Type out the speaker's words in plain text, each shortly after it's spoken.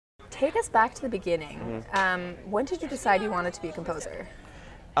Take us back to the beginning. When did you decide you wanted to be a composer?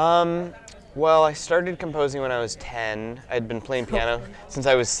 Well, I started composing when I was 10. I'd been playing piano since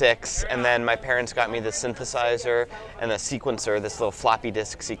I was 6, and then my parents got me the synthesizer and the sequencer, this little floppy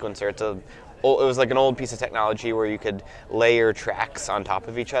disk sequencer. It was like an old piece of technology where you could layer tracks on top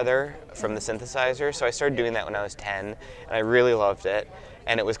of each other from the synthesizer. So I started doing that when I was 10, and I really loved it.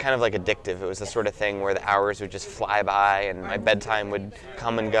 And it was kind of like addictive. It was the sort of thing where the hours would just fly by, and my bedtime would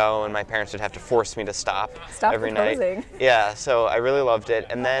come and go, and my parents would have to force me to stop every composing. night. Yeah, so I really loved it.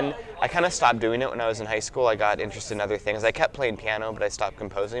 And then I kind of stopped doing it when I was in high school. I got interested in other things. I kept playing piano, but I stopped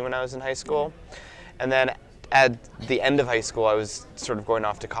composing when I was in high school. And then at the end of high school, I was sort of going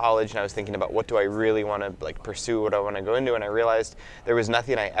off to college, and I was thinking about what do I really want to like pursue, what I want to go into, and I realized there was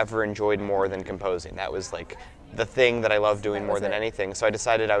nothing I ever enjoyed more than composing. That was like the thing that I love doing more than anything. So I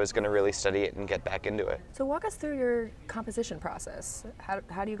decided I was going to really study it and get back into it. So walk us through your composition process.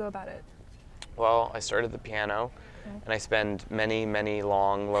 How do you go about it? Well, I started at the piano, and I spend many, many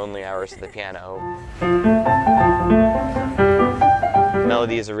long, lonely hours at the piano.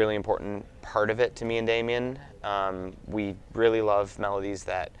 Melody is a really important part of it to me and Damien. We really love melodies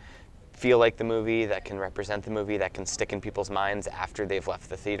that feel like the movie, that can represent the movie, that can stick in people's minds after they've left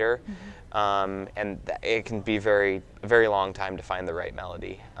the theater. And it can be a very long time to find the right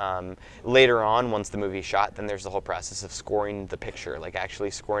melody. Later on, once the movie's shot, then there's the whole process of scoring the picture, like actually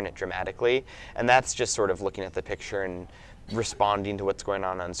scoring it dramatically. And that's just sort of looking at the picture and responding to what's going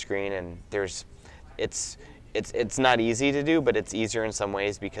on screen. And it's not easy to do, but it's easier in some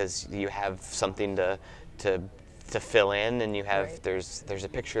ways because you have something to fill in, and you have there's a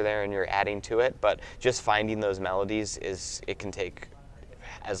picture there and you're adding to it. But just finding those melodies it can take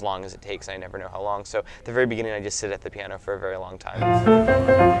as long as it takes. I never know how long. So at the very beginning, I just sit at the piano for a very long time.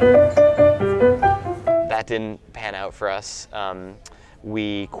 That didn't pan out for us.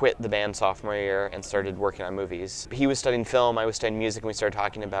 We quit the band sophomore year and started working on movies. He was studying film, I was studying music, and we started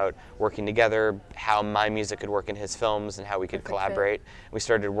talking about working together, how my music could work in his films and how we could collaborate. We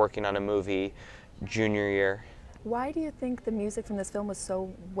started working on a movie junior year. Why do you think the music from this film was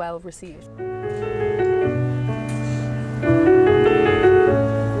so well received?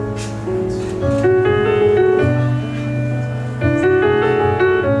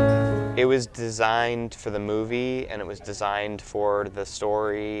 It was designed for the movie, and it was designed for the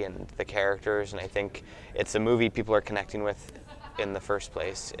story and the characters, and I think it's a movie people are connecting with in the first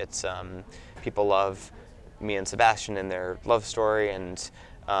place. It's people love me and Sebastian and their love story, and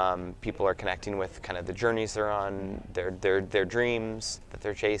people are connecting with kind of the journeys they're on, their dreams that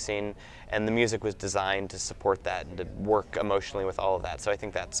they're chasing, and the music was designed to support that and to work emotionally with all of that. So I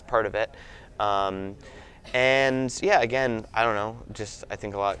think that's part of it. And yeah, again, I don't know, I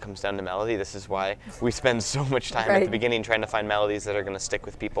think a lot comes down to melody. This is why we spend so much time at the beginning trying to find melodies that are going to stick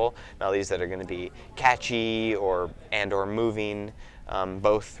with people, melodies that are going to be catchy or moving.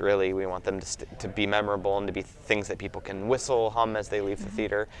 Both, really. We want them to be memorable and to be things that people can whistle, hum as they leave the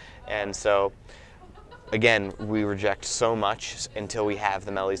theater. And so, again, we reject so much until we have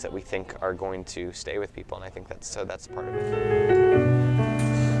the melodies that we think are going to stay with people, and I think that's part of it.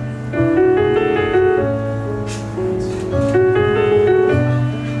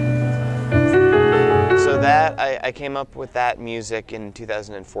 I came up with that music in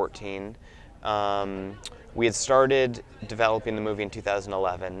 2014. We had started developing the movie in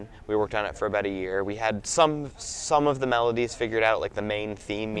 2011. We worked on it for about a year. We had some of the melodies figured out, like the main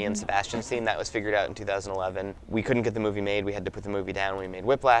theme, me and Sebastian's theme, that was figured out in 2011. We couldn't get the movie made. We had to put the movie down. We made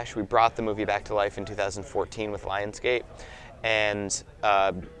Whiplash. We brought the movie back to life in 2014 with Lionsgate. And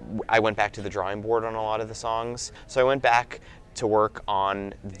I went back to the drawing board on a lot of the songs. So I went back to work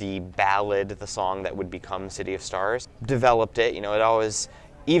on the ballad, the song that would become City of Stars. Developed it, it always,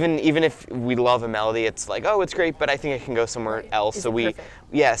 even if we love a melody, it's like, oh, it's great, but I think it can go somewhere else. So we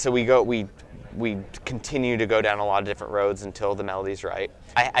continue to go down a lot of different roads until the melody's right.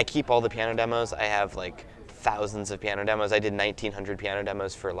 I keep all the piano demos. I have like thousands of piano demos. I did 1,900 piano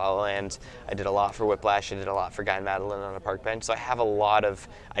demos for La La Land. I did a lot for Whiplash. I did a lot for Guy and Madeline on a Park Bench. So I have a lot of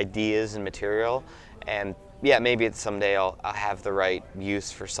ideas and material, and yeah, maybe someday I'll have the right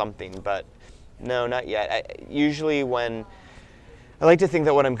use for something, but no, not yet. Usually I like to think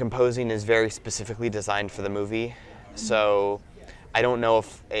that what I'm composing is very specifically designed for the movie, so I don't know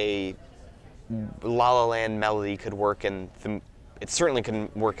if a La La Land melody could work it certainly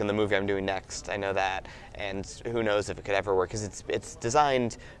couldn't work in the movie I'm doing next, I know that, and who knows if it could ever work, because it's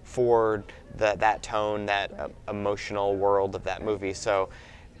designed for that tone, that emotional world of that movie, so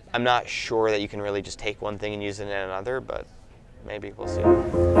I'm not sure that you can really just take one thing and use it in another, but maybe we'll see.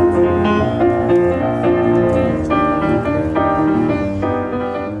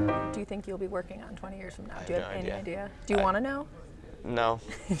 you think you'll be working on 20 years from now? I Do you have have no any idea. idea? Do you want to know? No.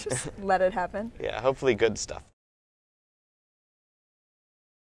 Just let it happen. Yeah, hopefully good stuff.